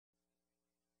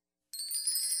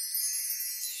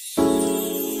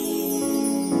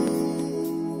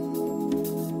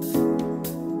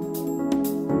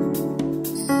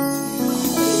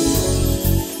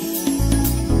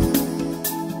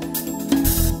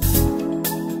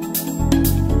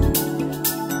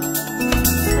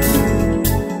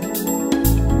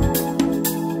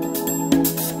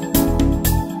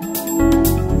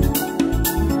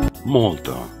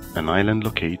Malta, an island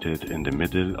located in the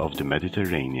middle of the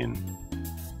Mediterranean.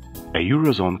 A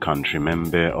Eurozone country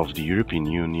member of the European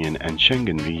Union and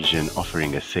Schengen region,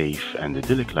 offering a safe and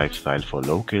idyllic lifestyle for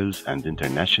locals and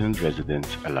international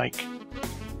residents alike.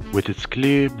 With its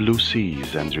clear blue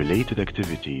seas and related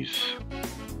activities,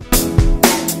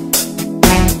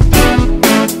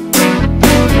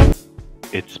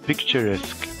 its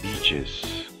picturesque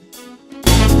beaches,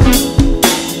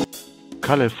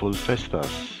 colorful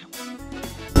festas,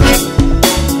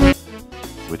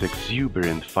 with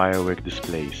exuberant firework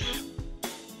displays,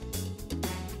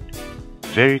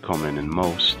 very common in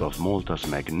most of Malta's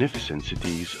magnificent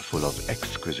cities full of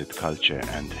exquisite culture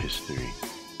and history.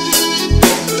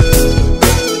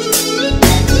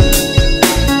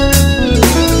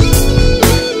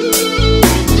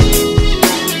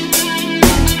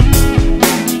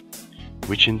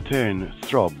 Which in turn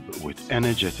throb with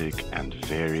energetic and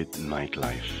varied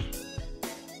nightlife.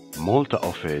 Malta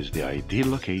offers the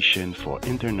ideal location for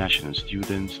international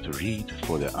students to read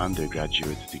for their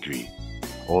undergraduate degree.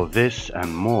 All this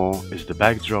and more is the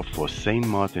backdrop for St.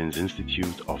 Martin's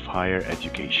Institute of Higher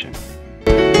Education.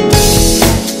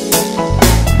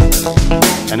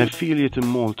 An affiliate in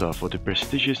Malta for the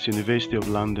prestigious University of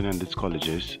London and its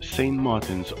colleges, St.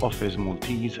 Martin's offers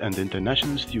Maltese and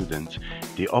international students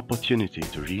the opportunity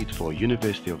to read for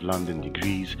University of London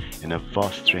degrees in a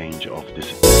vast range of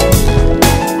disciplines.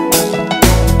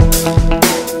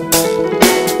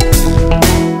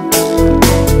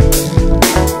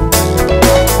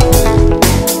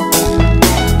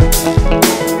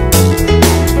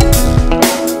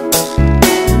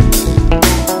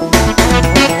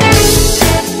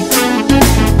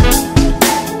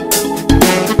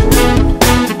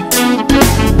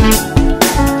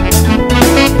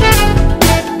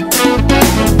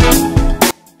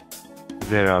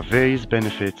 There are various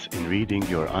benefits in reading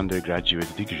your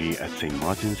undergraduate degree at St.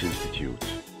 Martin's Institute,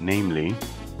 namely,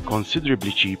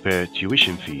 considerably cheaper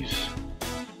tuition fees,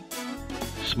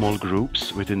 small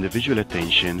groups with individual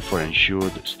attention for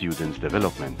ensured students'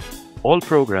 development. All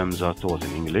programs are taught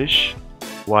in English,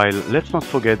 while let's not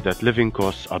forget that living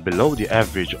costs are below the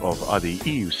average of other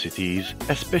EU cities,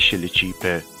 especially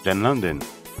cheaper than London.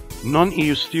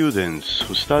 Non-EU students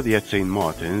who study at St.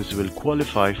 Martin's will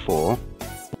qualify for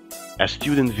a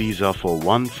student visa for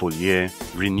 1 full year,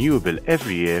 renewable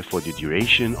every year for the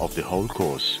duration of the whole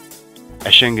course.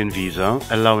 A Schengen visa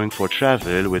allowing for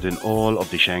travel within all of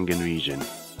the Schengen region.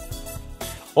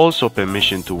 Also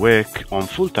permission to work on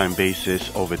full-time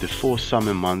basis over the 4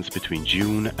 summer months between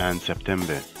June and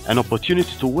September. An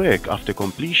opportunity to work after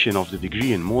completion of the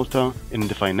degree in Malta in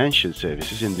the financial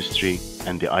services industry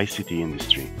and the ICT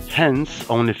industry. Hence,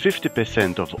 only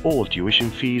 50% of all tuition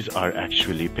fees are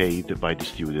actually paid by the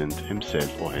student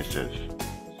himself or herself.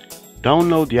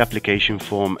 Download the application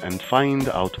form and find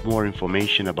out more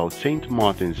information about St.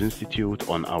 Martin's Institute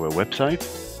on our website.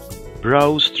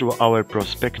 Browse through our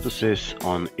prospectuses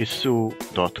on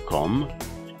isu.com,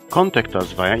 contact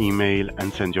us via email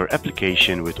and send your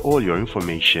application with all your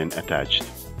information attached.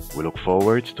 We look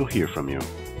forward to hear from you.